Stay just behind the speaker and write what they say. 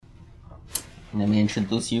Let me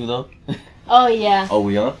introduce you though. Oh yeah. Oh,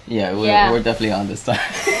 we on? Yeah, Yeah. we're definitely on this time.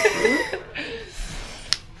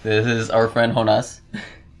 This is our friend Jonas.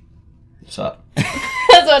 What's up?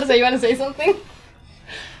 That's what I say. You want to say something?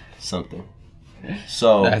 Something.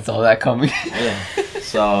 So That's all that coming. yeah.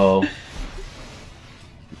 So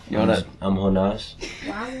Jonas. I'm Jonas.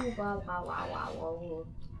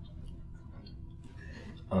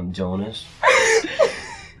 I'm Jonas.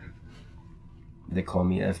 They call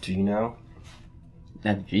me FG now.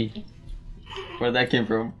 FG. Where that came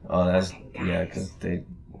from? Oh, that's yeah, cause they,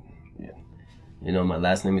 yeah, you know, my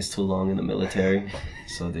last name is too long in the military,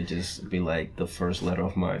 so they just be like the first letter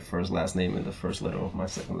of my first last name and the first letter of my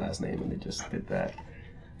second last name, and they just did that.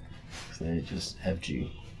 So they just FG.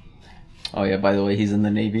 Oh yeah, by the way, he's in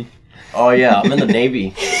the Navy. Oh yeah, I'm in the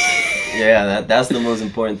Navy. Yeah, that's the most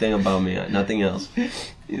important thing about me. Nothing else.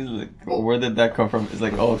 He's like, where did that come from? It's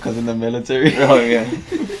like, oh, cause in the military. Oh yeah.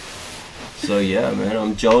 So yeah, man,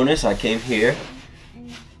 I'm Jonas. I came here,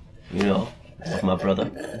 you know, with my brother.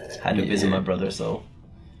 Had to visit my brother, so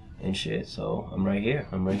and shit. So I'm right here.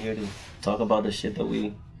 I'm right here to talk about the shit that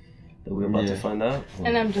we're about to find out.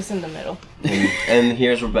 And I'm just in the middle. And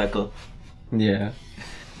here's Rebecca, Yeah.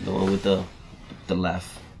 the one with the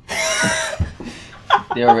laugh.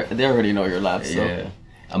 They already know your laugh. So. Yeah,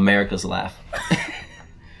 America's laugh.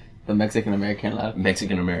 The Mexican American laugh.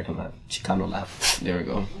 Mexican American laugh. Chicano laugh. There we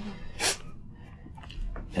go.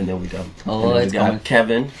 And then we got, Oh, it's we got coming.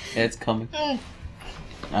 Kevin. It's coming. I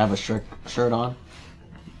have a shirt on.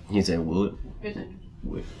 He said, "Wood."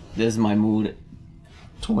 This is my mood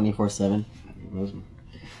 24/7.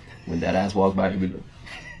 When that ass walk by, he be like,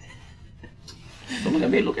 "Don't look at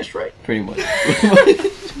me, looking straight." Pretty much.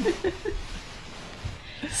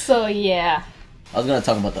 So yeah. I was gonna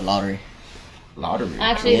talk about the lottery. Lottery.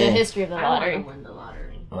 Actually, Yeah. the history of the lottery. I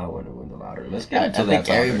want to win the lottery. Let's I get into think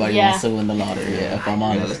that. everybody Yeah. wants to win the lottery. Yeah, if I'm Yeah,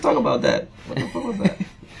 honest. let's talk about that. What the fuck was that?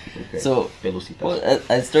 Okay. So, Pelositas. well,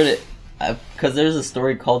 I started because there's a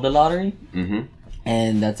story called the lottery, Mm-hmm.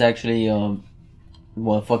 and that's actually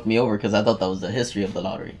what fucked me over because I thought that was the history of the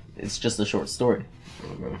lottery. It's just a short story,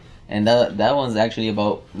 Okay. and that one's actually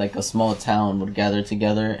about like a small town would gather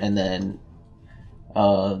together, and then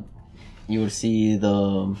you would see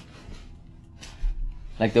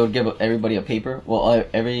like they would give everybody a paper. Well,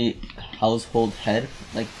 every household head,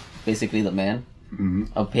 like basically the man, Mm-hmm.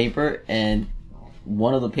 a paper, and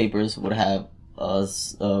one of the papers would have a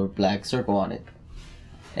black circle on it.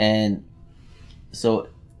 And so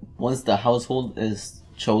once the household is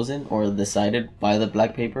chosen or decided by the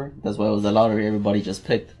black paper, that's why it was the lottery, everybody just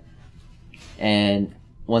picked. And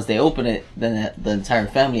once they open it, then the entire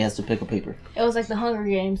family has to pick a paper. It was like the Hunger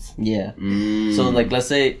Games. Yeah. Mm. So like let's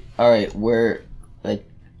say, all right, we're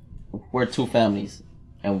two families,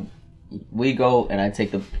 and we go and I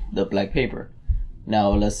take the black paper. Now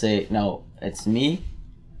let's say it's me,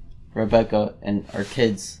 Rebecca, and our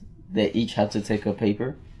kids. They each have to take a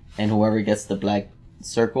paper, and whoever gets the black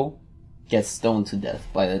circle gets stoned to death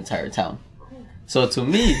by the entire town. So to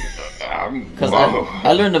me, because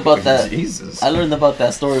I learned about that. Jesus. I learned about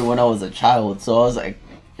that story when I was a child. So I was like,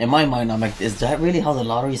 in my mind, I'm like, is that really how the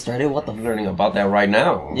lottery started? What the? I'm learning about that right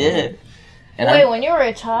now. Yeah. And Wait, when you were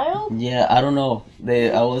a child? yeah, I don't know.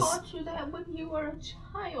 I was taught you that when you were a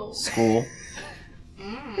child. school.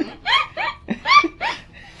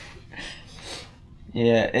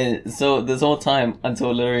 Yeah, and so this whole time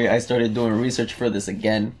until literally I started doing research for this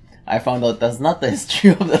again, I found out that's not the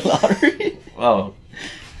history of the lottery. Well,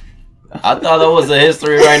 I thought that was the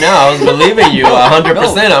history right now. I was believing you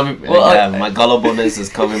 100%. Well, My gullibleness is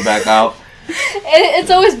coming back out. It's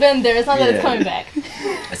always been there. It's not that it's Yeah. coming back.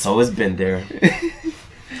 It's always been there.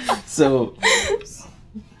 So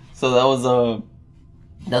that was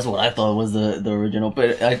that's what I thought was the original,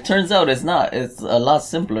 but it turns out it's not. It's a lot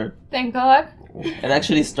simpler. Thank God. It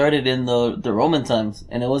actually started in the Roman times,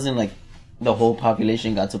 and it wasn't like the whole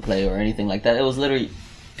population got to play or anything like that. It was literally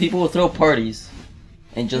people would throw parties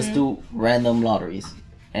and just do random lotteries,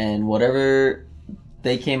 and whatever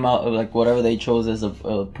they came out of, like whatever they chose as a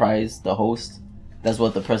prize, the host, that's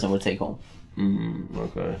what the person would take home.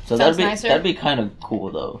 Okay. So Sounds nicer. that'd be kind of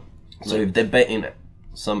cool though. So if they're betting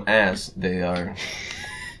some ass, they are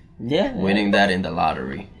Yeah. winning that in the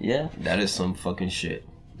lottery. Yeah. That is some fucking shit.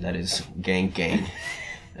 That is gang.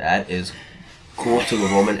 That is cool to the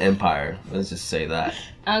Roman Empire. Let's just say that.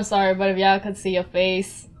 I'm sorry, but if y'all could see your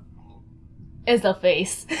face, it's a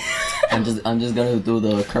face. I'm just gonna do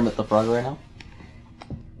the Kermit the Frog right now.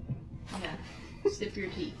 Yeah. Sip your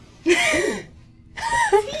tea.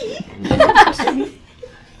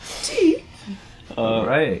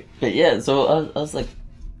 Right. But yeah, so I was like,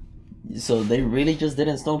 so they really just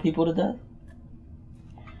didn't stone people to death?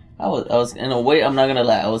 I was in a way, I'm not gonna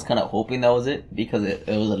lie, I was kind of hoping that was it because it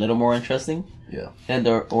was a little more interesting. Yeah. And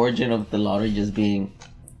the origin of the lottery just being,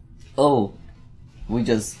 oh, we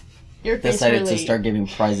just Your face decided really... to start giving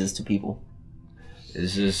prizes to people.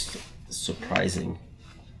 It's just surprising.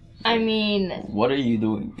 I mean... What are you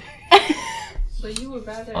doing? So you would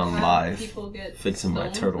rather On have live, people get fixing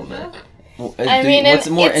my stoned to turtleneck. death? Well, I mean, what's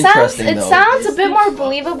more interesting it though? sounds a bit more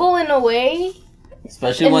believable in a way,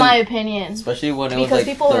 Especially in when, my opinion. especially when it Because was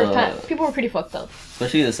like people were pretty fucked up.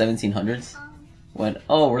 especially the 1700s. When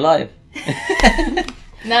we're live.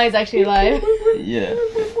 Now he's actually alive. Yeah.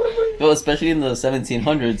 Well, especially in the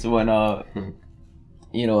 1700s when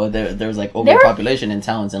you know there was like overpopulation in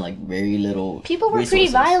towns and like very little. People were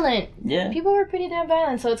resources. pretty violent. Yeah. People were pretty damn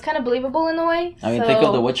violent, so it's kind of believable in a way. I mean, so think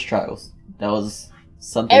of the witch trials. That was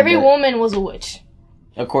something. every that, woman was a witch.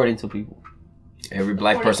 according to people. Every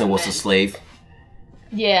black According person to was a men. slave.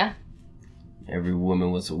 Yeah. Every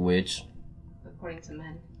woman was a witch. According to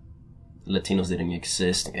men. Latinos didn't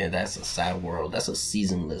exist, and that's a sad world. That's a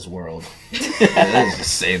seasonless world. Let's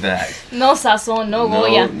just say that. No sazon, no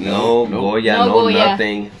Goya, No Goya, No no Goya.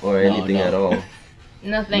 nothing or anything no. at all.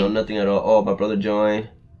 nothing. No nothing at all. Oh, my brother joined.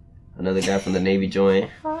 Another guy from the Navy joined.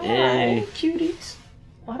 Hey, cuties.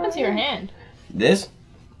 What happened to your hand? This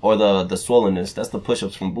or the swollenness? That's the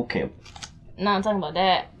push-ups from boot camp. No, I'm talking about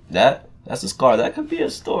that. That's a scar. That could be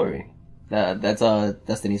a story. That's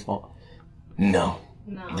Destiny's fault. No,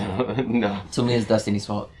 No. no. To me, it's Destiny's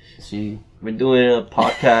fault. We're doing a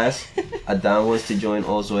podcast. Adan wants to join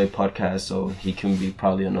also a podcast, so he can be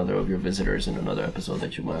probably another of your visitors in another episode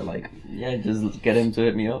that you might like. Yeah, just get him to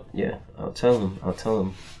hit me up. Yeah, I'll tell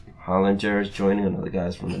him. Hollinger is joining, another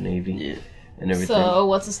guys from the Navy. Yeah. And everything. So,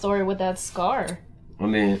 what's the story with that scar? I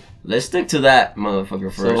mean, let's stick to that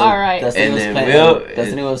motherfucker first. All right. Destiny And was, then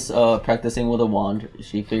Destiny was practicing with a wand.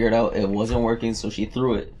 She figured out it wasn't working, so she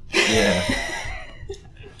threw it. Yeah.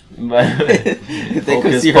 But They could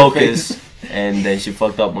focus, see her focus. face. And then she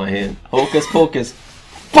fucked up my hand. Hocus pocus.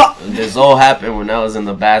 This all happened when I was in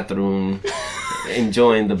the bathroom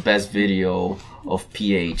enjoying the best video of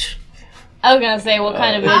PH. I was gonna say, what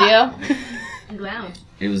kind of video? Wow.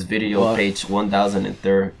 It was video What? page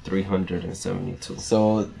 1372.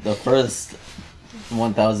 So the first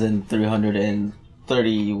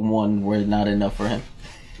 1,331 were not enough for him.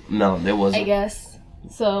 No, there I wasn't. guess.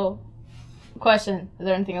 So, question: is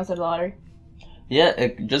there anything else at the lottery? Yeah,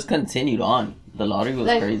 it just continued on. The lottery was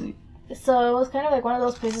Like- crazy. So it was kind of like one of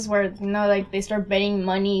those places where like they start betting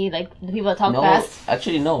money, like the people that talk No, fast.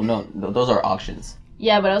 actually, no. Those are auctions.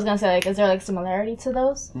 Yeah, but I was gonna say, like, is there like similarity to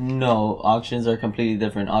those? No, auctions are completely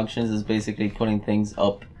different. Auctions is basically putting things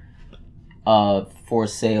up for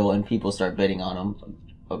sale and people start bidding on them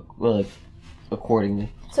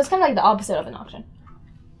accordingly. So it's kind of like the opposite of an auction.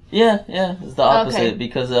 Yeah, it's the opposite Okay.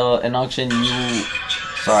 because an auction you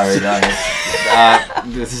Sorry, guys.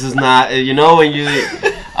 This is not. You know when you.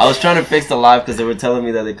 I was trying to fix the live because they were telling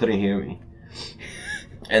me that they couldn't hear me.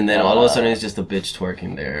 And then all of a sudden it's just a bitch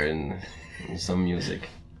twerking there and some music.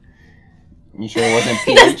 you sure it wasn't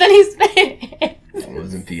That's PH? Denny's face. It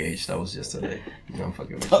wasn't PH. That was yesterday. No, I'm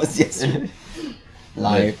fucking with That was yesterday.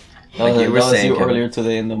 Live. Like you were that was saying, you Kevin. earlier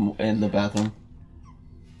today in the bathroom.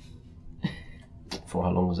 you. For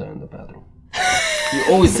how long was I in the bathroom? You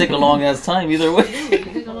always take a long ass time either way.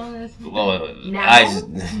 Well, Now?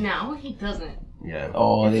 Now he doesn't. yeah.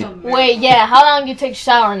 Oh, It's they, a miracle. Wait, yeah. How long do you take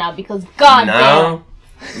shower now? Because goddamn. Now,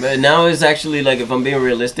 but now it's actually like, if I'm being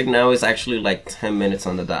realistic, now it's actually like 10 minutes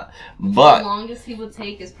on the dot. The But longest he would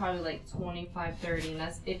take is probably like 25, 30, and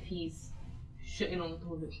that's if he's shitting on the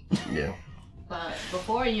toilet. yeah, But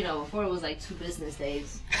before it was like 2 business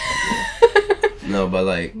days. no, but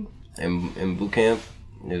like in boot camp,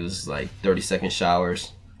 it was like 30-second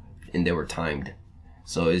showers, and they were timed.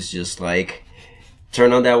 So it's just like,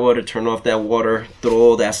 turn on that water, turn off that water,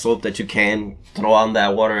 throw that soap that you can, throw on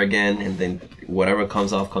that water again, and then whatever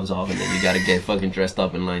comes off, and then you gotta get fucking dressed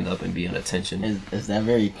up and lined up and be on attention. is that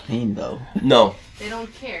very clean though? No, They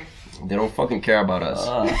don't care. they don't fucking care about us.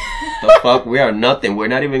 Ah. The fuck, we are nothing. We're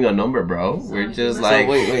not even a number, bro. We're just So like,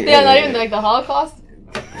 wait. Yeah, not even like the Holocaust.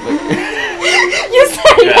 You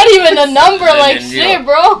said not even a number, like then, shit,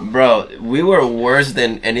 bro. bro, we were worse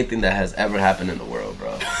than anything that has ever happened in the world,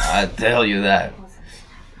 bro. I tell you that.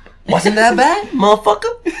 Wasn't that bad,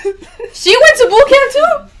 motherfucker? She went to boot camp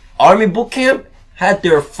too. Army boot camp had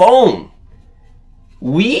their phone.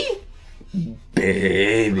 We,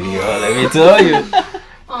 baby, let me tell you.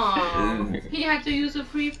 Aww. He had to use a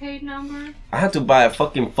prepaid number. I had to buy a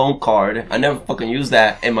fucking phone card. I never fucking used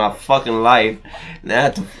that in my fucking life.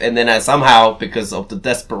 And then I somehow, because of the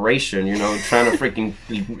desperation, trying to freaking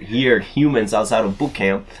hear humans outside of boot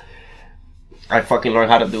camp, I fucking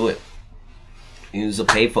learned how to do it. Use a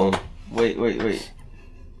payphone. Wait.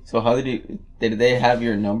 So how did they have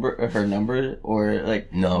your number, her number, or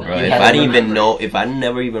like? No, bro. If I didn't even know, if I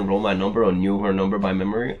never even wrote my number or knew her number by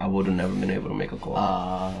memory, I would have never been able to make a call.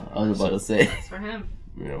 I was about to say. It's for him.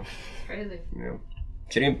 You know. Crazy. Yeah.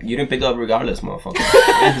 You didn't pick up regardless, motherfucker.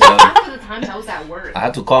 Half of the times I was at work. I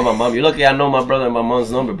had to call my mom. You're lucky I know my brother and my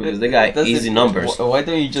mom's number because they got easy numbers. Why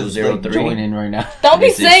don't you just like, join in right now? Don't be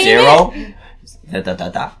saying zero. it.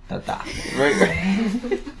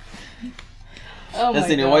 Right. Oh my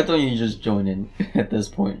Destiny, God. why don't you just join in at this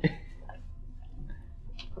point?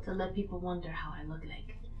 To let people wonder how I look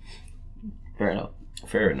like. Fair enough.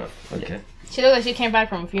 Fair enough. Okay. She looked like she came back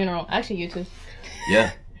from a funeral. Actually, you too.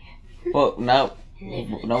 Yeah. Well, not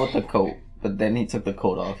with the coat, but then he took the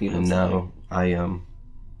coat off. He looks Now I am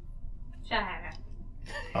Shut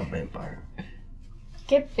a vampire.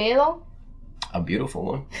 ¿Qué pedo? A beautiful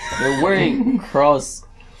one. They're wearing cross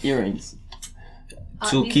earrings.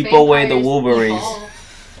 To these keep away the vampires Wolverines. evolve.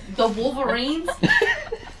 The Wolverines?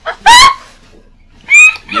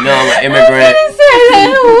 You know I'm an immigrant. You say that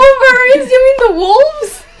Wolverines? You mean the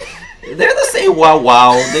wolves? They're the same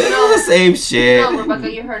wow. They're the same shit. No, Rebecca,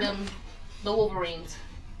 you heard him. The Wolverines.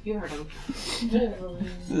 You heard him.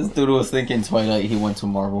 This dude was thinking Twilight. He went to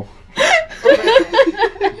Marvel.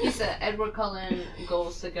 He said Edward Cullen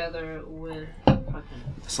goes together with fucking.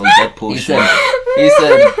 Some Deadpool He shit.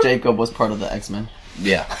 said Jacob was part of the X-Men.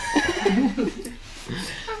 Yeah.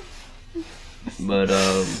 But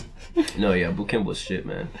no, yeah, boot camp was shit,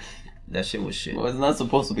 man. That shit was shit. Well, it's not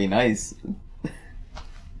supposed to be nice.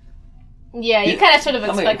 Yeah, you kind of should have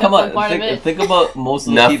expected Come some on, part of it. think about most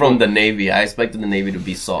of the Not people. from the Navy. I expected the Navy to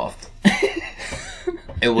be soft.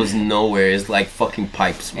 It was nowhere. It's like fucking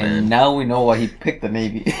pipes, man. And now we know why he picked the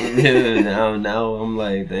Navy. now I'm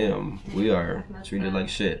like, damn, we are treated like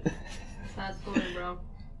shit. Sad story, bro.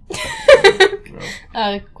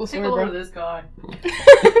 Cool Take story, a look at bro. this guy.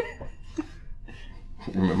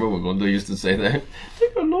 Remember when Gondo used to say that?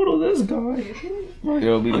 Take a note of this guy.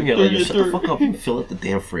 Yo, be like, Okay, like, shut the fuck up and fill up the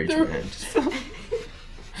damn fridge, man.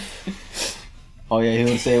 Oh yeah, he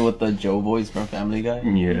would say it with the Joe boys from Family Guy.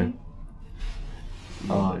 Yeah.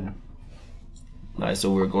 Alright,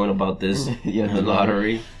 so we're going about this Yeah, the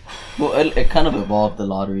lottery. Well, it kind of evolved the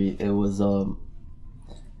lottery. It was it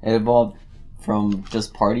evolved from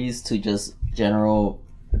just parties to just general.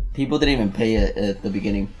 People didn't even pay it at the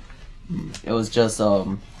beginning. It was just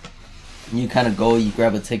you kind of go, you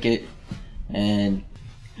grab a ticket, and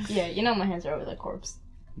Yeah, you know my hands are over the corpse.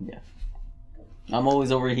 yeah. I'm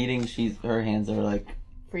always overheating. Her hands are like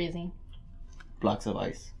Freezing. blocks of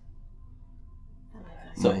ice.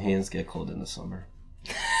 My hands get cold in the summer.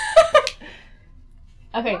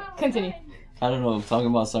 Okay, continue. I don't know. Talking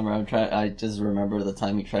about summer, I just remember the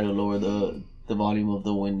time he tried to lower the volume of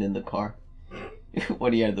the wind in the car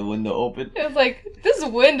when he had the window open. It was like, this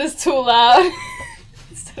wind is too loud.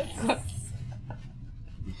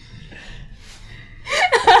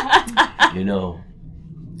 You know,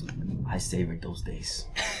 I savored those days.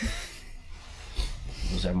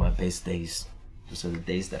 Those are my best days. Those are the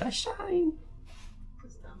days that I shine.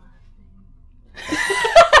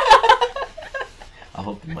 I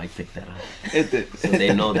hope the mic picked that up. It did. So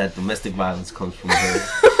they know that domestic violence comes from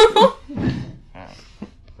her.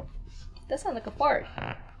 That sounds like a fart.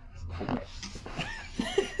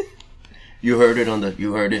 You heard it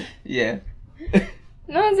You heard it? Yeah.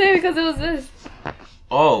 No, I'm saying because it was this.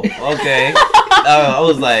 Oh, okay. I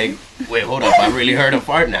was like, wait, hold up. I really heard a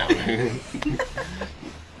fart now.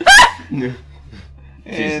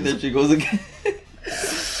 And there she goes again.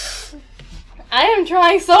 I am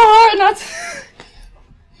trying so hard not to.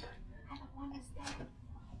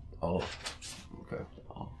 Oh, okay.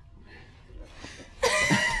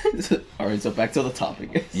 Alright, so back to the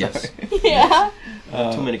topic. Yes. Sorry. Yeah.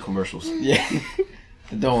 Too many commercials. Yeah.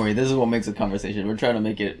 Don't worry, this is what makes a conversation. We're trying to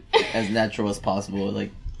make it as natural as possible.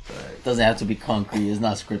 Like, it doesn't have to be concrete. It's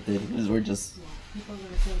not scripted. We're just. People are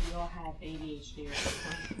gonna say we all have ADHD or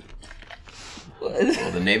something.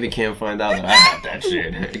 Well, the Navy can't find out that I have that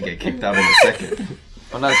shit. I get kicked out in a second.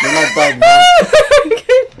 We're not diagnosed.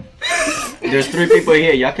 There's 3 people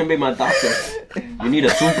here. Y'all can be my doctor. You need a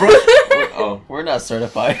toothbrush? Oh, We're not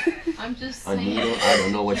certified. I'm just a saying. needle? I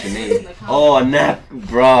don't know what you need. Oh, a nap,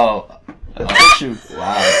 bro. A tissue.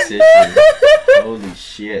 Wow, tissue. Holy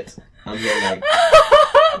shit. I'm here like,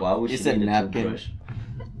 why would You you said need a napkin. toothbrush?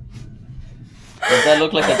 Does that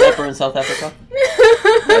look like a diaper in South Africa?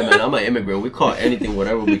 Hey man, I'm an immigrant. We call anything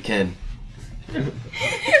whatever we can. I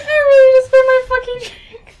really just spit my fucking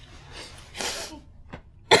drink.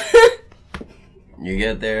 You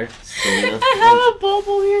get there, Selena. I have a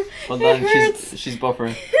bubble here. Hold It on, hurts. she's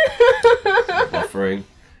buffering.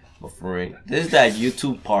 Buffering. This is that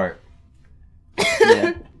YouTube part.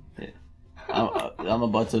 Yeah. I'm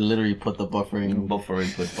about to literally put the buffering Put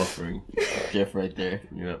buffering. GIF right there.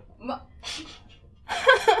 Yep.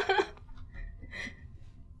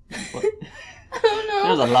 Oh no.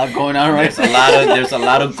 There's a lot going on right There's a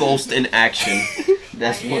lot of ghost in action.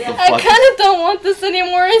 That's what the I fuck. kind of don't want this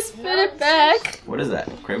anymore. I spit it back. What is that?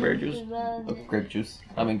 Cranberry juice? Grape juice.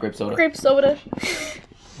 I mean grape soda. Grape soda.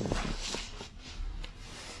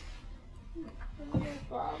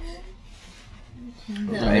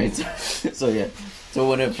 Right. So yeah. So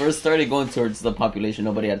when it first started going towards the population,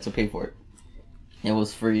 nobody had to pay for it. It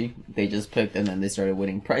was free. They just picked, and then they started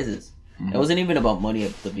winning prizes. It wasn't even about money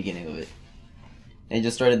at the beginning of it. It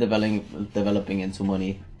just started developing into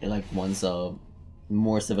money. Like once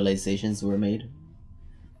more civilizations were made.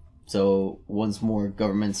 So once more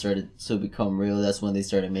government started to become real, that's when they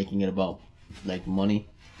started making it about like money.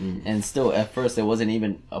 And still, at first, it wasn't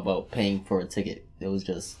even about paying for a ticket. It was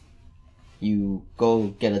just you go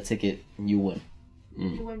get a ticket, you win.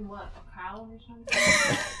 You win what? A cow or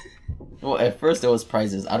something? Well, at first it was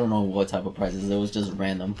prizes. I don't know what type of prizes. It was just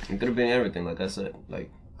random. It could have been everything, like I said. Like,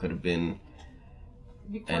 could have been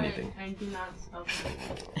anything. And do not stop.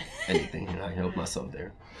 Anything. And I helped myself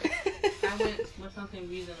there. I went with something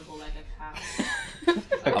reasonable like a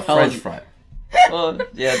cow. A French fry.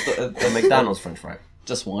 Yeah, A McDonald's French fry.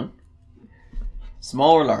 just one.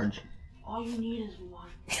 Small or large? All you need is one.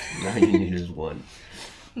 Now you need is one.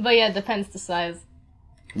 But yeah, it depends the size.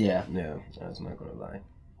 Yeah. Yeah, I was not gonna lie.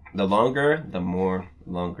 The longer,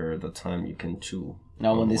 the time you can chew.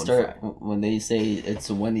 Now when on they one start, fry. when they say it's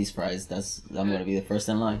a Wendy's fries, I'm gonna be the first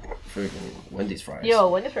in line. Freaking Wendy's fries. Yo,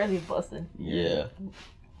 when it's really busted, Yeah,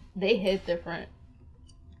 they hit different.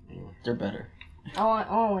 they're better. I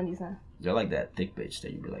want Wendy's now. They're like that thick bitch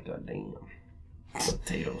that you be like, God damn.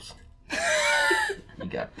 Potatoes. You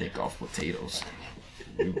got thick off potatoes.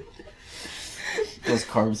 Those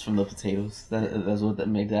carbs from the potatoes. That's what that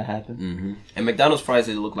made that happen. Mm-hmm. And McDonald's fries,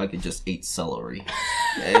 they look like it just ate celery.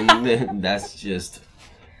 And that's just...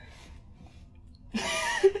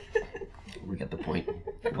 We got the point.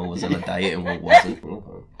 One was on a diet and one wasn't.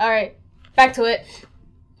 Okay. Alright, back to it.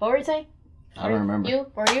 What were you saying? I don't remember.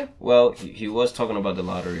 Were you? Well, he was talking about the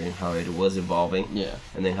lottery and how it was evolving. Yeah.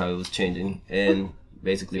 And then how it was changing. And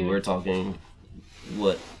basically we're talking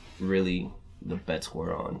what really the bets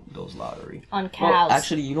were on those lottery. On cows. Well,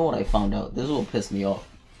 actually, you know what I found out? This will piss me off.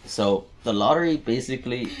 So the lottery,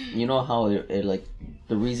 basically, you know how it like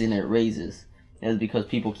the reason it raises is because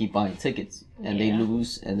people keep buying tickets and they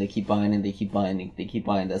lose and they keep buying and they keep buying and they keep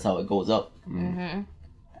buying. That's how it goes up. Mm-hmm.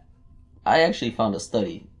 I actually found a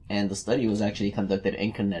study, and the study was actually conducted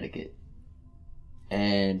in Connecticut.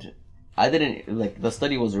 And I didn't like the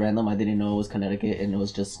study was random. I didn't know it was Connecticut, and it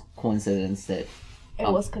was just coincidence that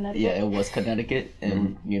It was Connecticut. yeah, it was Connecticut,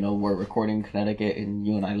 and you know we're recording Connecticut, and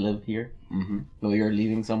you and I live here. Mm-hmm. Well, you're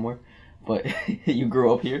leaving somewhere, but you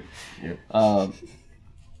grew up here. Yep.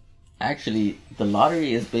 Actually, the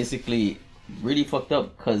lottery is basically really fucked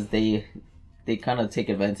up because they kind of take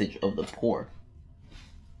advantage of the poor.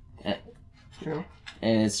 Yeah.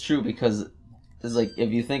 And it's true because it's like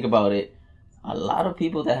if you think about it, a lot of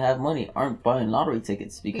people that have money aren't buying lottery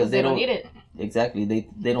tickets because they don't need it. Exactly.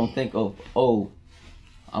 They don't think of, oh,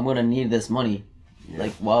 I'm gonna need this money. Yeah.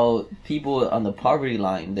 Like while people on the poverty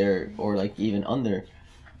line or like even under,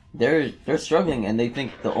 they're struggling and they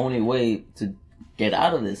think the only way to get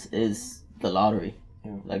out of this is the lottery.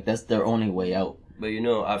 Yeah. Like that's their only way out. But you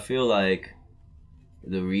know, I feel like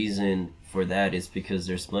the reason for that is because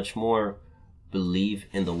there's much more belief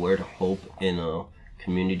in the word hope in a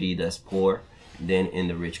community that's poor than in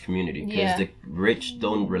the rich community. Because the rich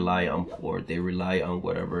don't rely on poor. They rely on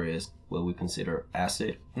whatever is what we consider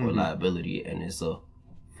asset or liability. And it's a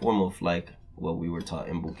form of like what we were taught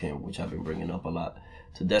in boot camp, which I've been bringing up a lot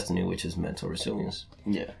to Destiny, which is mental resilience.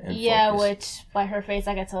 Yeah. And Yeah, focus. which by her face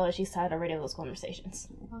I can tell that she's tired already of those conversations.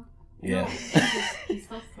 Yeah. He's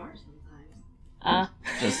so smart sometimes.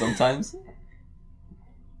 Just sometimes.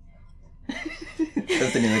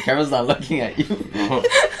 Destiny, the camera's not looking at you.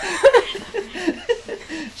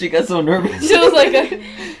 She got so nervous. She was like,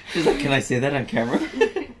 She's like, can I say that on camera?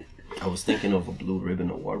 I was thinking of a Blue Ribbon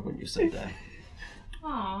Award when you said that.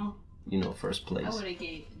 Aw. You know, first place. I would have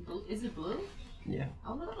gave. Is it blue? Yeah. I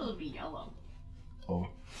thought it would be yellow. Oh.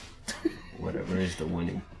 Whatever is the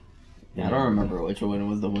winning. Yeah, I don't remember which one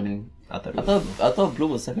was the winning. I thought I thought blue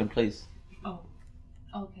was second place. Oh.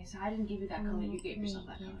 Okay, so I didn't give you that color. You gave yourself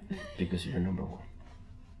that color. because you're number one.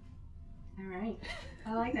 All right.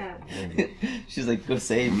 I like that. She's like, good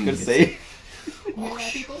save, good save. You hear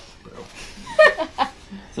that, people?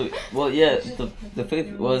 So, well, yeah, the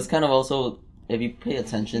faith, well, it's kind of also, if you pay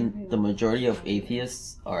attention, the majority of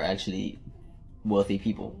atheists are actually wealthy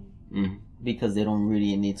people. Because they don't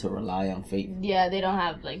really need to rely on faith. Yeah, they don't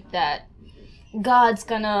have like that. God's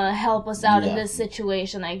gonna help us out in this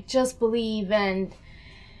situation. Like, just believe and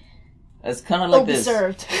it's kind of like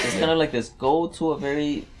observed. It's kind of like this. Go to a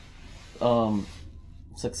very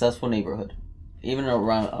successful neighborhood, even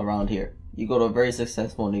around here. You go to a very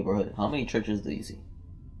successful neighborhood. How many churches do you see?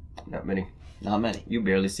 Not many. Not many. You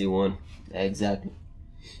barely see one. Exactly.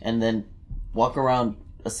 And then walk around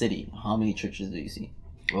a city. How many churches do you see?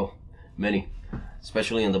 Oh, many.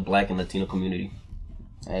 Especially in the Black and Latino community.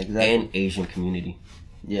 Exactly. And Asian community.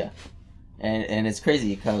 Yeah. And it's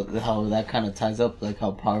crazy how that kind of ties up, like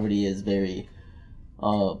how poverty is very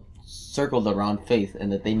circled around faith,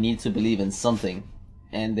 and that they need to believe in something,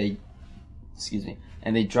 and they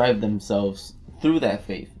drive themselves through that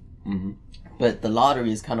faith. But the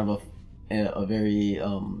lottery is kind of a very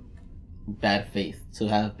bad faith to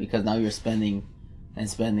have, because now you're spending and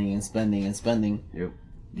spending and spending and spending. Yep.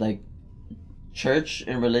 Like, church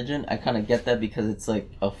and religion, I kind of get that, because it's like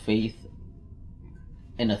a faith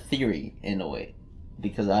and a theory in a way,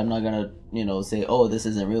 because I'm not gonna say, oh, this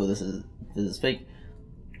isn't real, this is fake.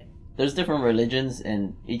 There's different religions,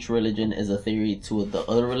 and each religion is a theory to the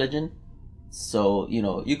other religion. So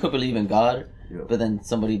you could believe in God, but then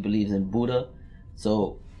somebody believes in Buddha.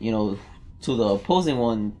 So to the opposing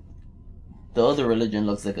one, the other religion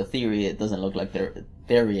looks like a theory. It doesn't look like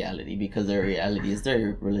their reality, because their reality is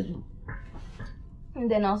their religion.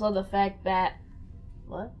 And then also the fact that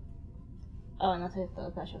what? Oh, no, I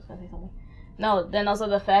thought she was gonna say something. No, then also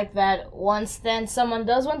the fact that once then someone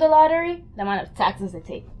does win the lottery, the amount of taxes they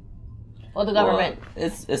take, or the government.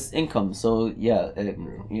 Well, it's income, so yeah,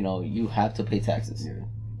 you have to pay taxes.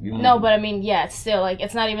 Yeah. No, but I mean, yeah, it's still like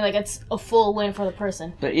it's not even like it's a full win for the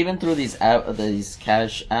person. But even through these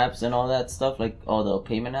cash apps and all that stuff, like all the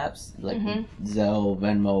payment apps, like Zelle,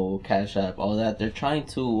 Venmo, Cash App, all that, they're trying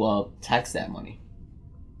to tax that money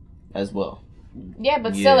as well. Yeah,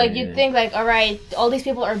 but still, like, you'd think, like, all right, all these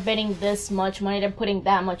people are betting this much money, they're putting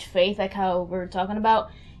that much faith, like how we're talking about.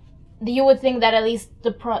 You would think that at least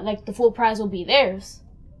the full prize will be theirs,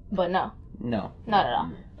 but no, not at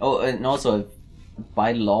all. Oh, and also,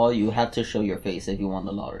 by law, you have to show your face if you won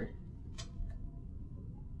the lottery.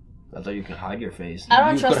 I thought you could hide your face. I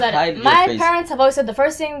don't trust that. My parents have always said the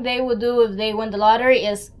first thing they would do if they win the lottery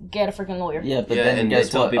is get a freaking lawyer. Yeah, but then and guess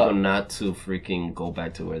they tell what? people not to freaking go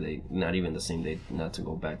back to where they, not even the same day, not to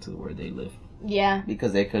go back to where they live. Yeah.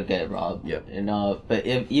 Because they could get robbed. Yep. And but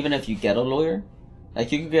even if you get a lawyer,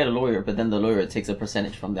 like, you could get a lawyer, but then the lawyer takes a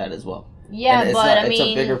percentage from that as well. Yeah, but I mean, it's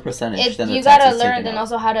a bigger percentage than the you taxes gotta learn taken then out.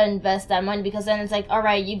 also how to invest that money, because then it's like, all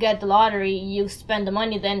right, you get the lottery, you spend the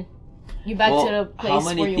money, then you back to the place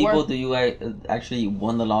where you were. How many people do you actually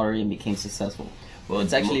won the lottery and became successful? Well,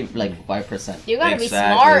 it's actually like 5%. You gotta be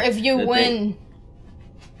smart if you win.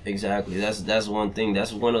 Exactly. That's one thing.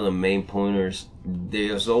 That's one of the main pointers.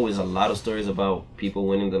 There's always a lot of stories about people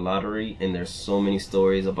winning the lottery, and there's so many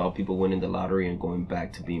stories about people winning the lottery and going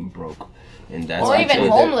back to being broke, and that's or even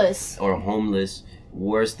homeless. Or homeless,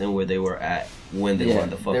 worse than where they were at when they won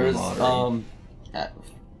the fucking lottery.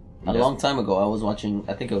 A long time ago, I was watching,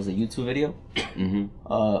 I think it was a YouTube video,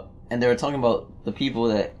 and they were talking about the people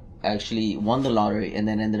that actually won the lottery and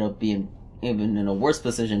then ended up being even in a worse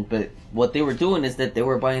position. But what they were doing is that they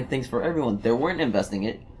were buying things for everyone. They weren't investing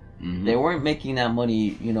it. They weren't making that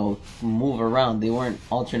money, move around. They weren't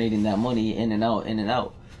alternating that money in and out, in and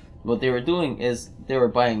out. What they were doing is they were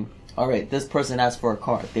buying, all right, this person asked for a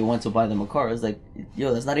car. They went to buy them a car. It's like,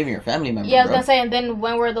 yo, that's not even your family member. Yeah, I was gonna say, and then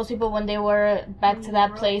when were those people when they were back to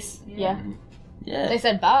that place? Yeah. They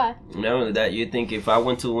said bye. Not only that, you think if I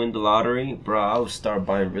went to win the lottery, bro, I would start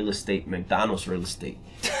buying real estate, McDonald's real estate.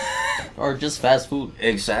 Or just fast food.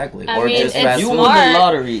 Exactly. I mean, just it's fast food. food. You win the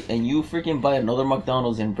lottery and you freaking buy another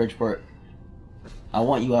McDonald's in Bridgeport. I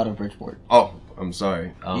want you out of Bridgeport. Oh, I'm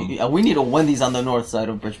sorry. We need a Wendy's on the north side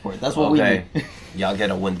of Bridgeport. That's what we need. Y'all get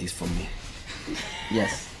a Wendy's for me.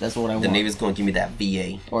 Yes, that's what I want. The Navy's gonna give me that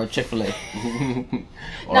VA. Or a Chick-fil-A.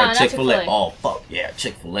 Or a Chick-fil-A. Oh, fuck yeah,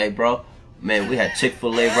 Chick-fil-A, bro. Man, we had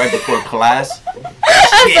Chick-fil-A right before class.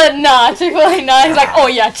 I said, nah, Chick-fil-A, nah. He's like, oh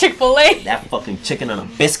yeah, Chick-fil-A. That fucking chicken on a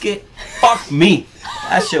biscuit? Fuck me.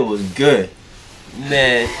 That shit was good.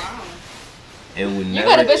 Man. It would never You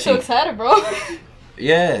got a bit too excited, bro.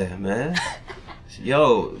 Yeah, man.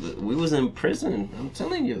 Yo, we was in prison. I'm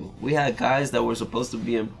telling you. We had guys that were supposed to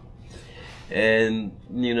be in... And,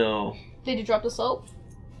 Did you drop the soap?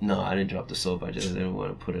 No, I didn't drop the soap. I just didn't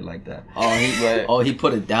want to put it like that. He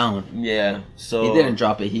put it down. Yeah, so He didn't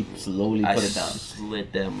drop it. He slowly put it down.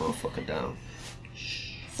 Slid that motherfucker down.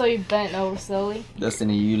 So you bent over slowly?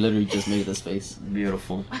 Destiny, you literally just made this face.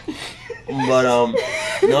 Beautiful. But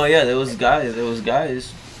no, yeah, there was guys.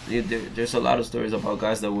 There's a lot of stories about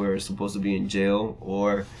guys that were supposed to be in jail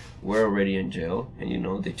or were already in jail, and you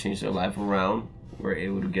know they changed their life around, were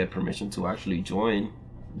able to get permission to actually join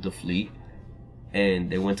the fleet, and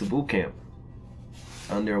they went to boot camp.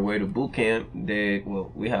 On their way to boot camp,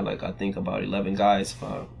 we had like I think about 11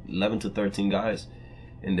 to 13 guys,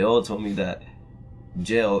 and they all told me that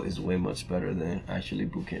jail is way much better than actually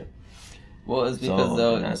boot camp. Well, it's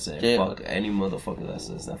because I said, fuck any motherfucker that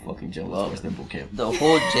says that fucking jail is worse than boot camp. The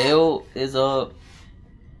whole jail is a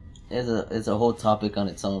whole topic on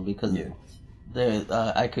its own because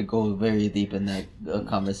I could go very deep in that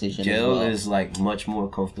conversation. Jail is like much more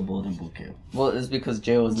comfortable than boot camp. Well, it's because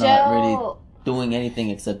jail is not really doing anything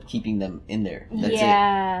except keeping them in there. That's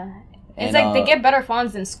it. It's like they get better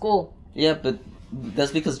funds than school. Yeah, but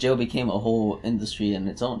that's because jail became a whole industry in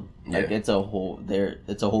its own. Like it's a whole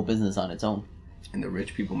business on its own. And the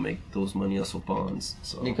rich people make those money off of bonds.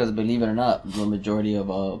 So. Because believe it or not, the majority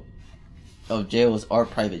of jails are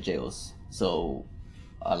private jails. So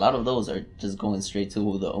a lot of those are just going straight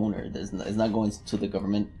to the owner. It's not going to the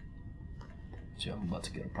government. Yeah, I'm about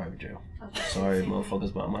to get a private jail. Sorry,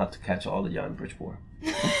 motherfuckers, but I'm gonna have to catch all of y'all in Bridgeport.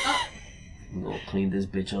 I'm gonna clean this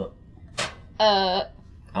bitch up.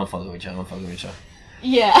 I'm fucking with y'all.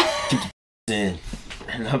 Yeah. Keep the in.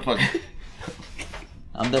 And I'm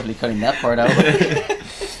definitely cutting that part out.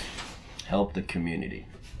 Help the community.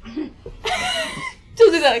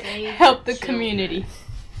 Just like, help the community.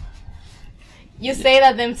 You say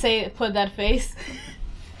that, then put that face.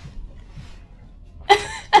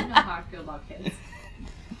 I know how I feel about kids.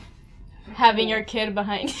 Having your kid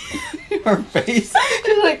behind you. Her face.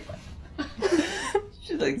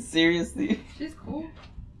 She's like, seriously. She's cool.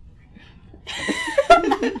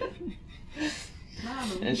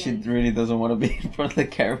 And she really doesn't want to be in front of the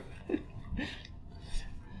camera.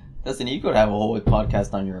 Listen, you could have a whole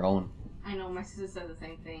podcast on your own. I know, my sister said the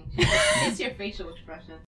same thing. It's your facial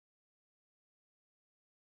expression.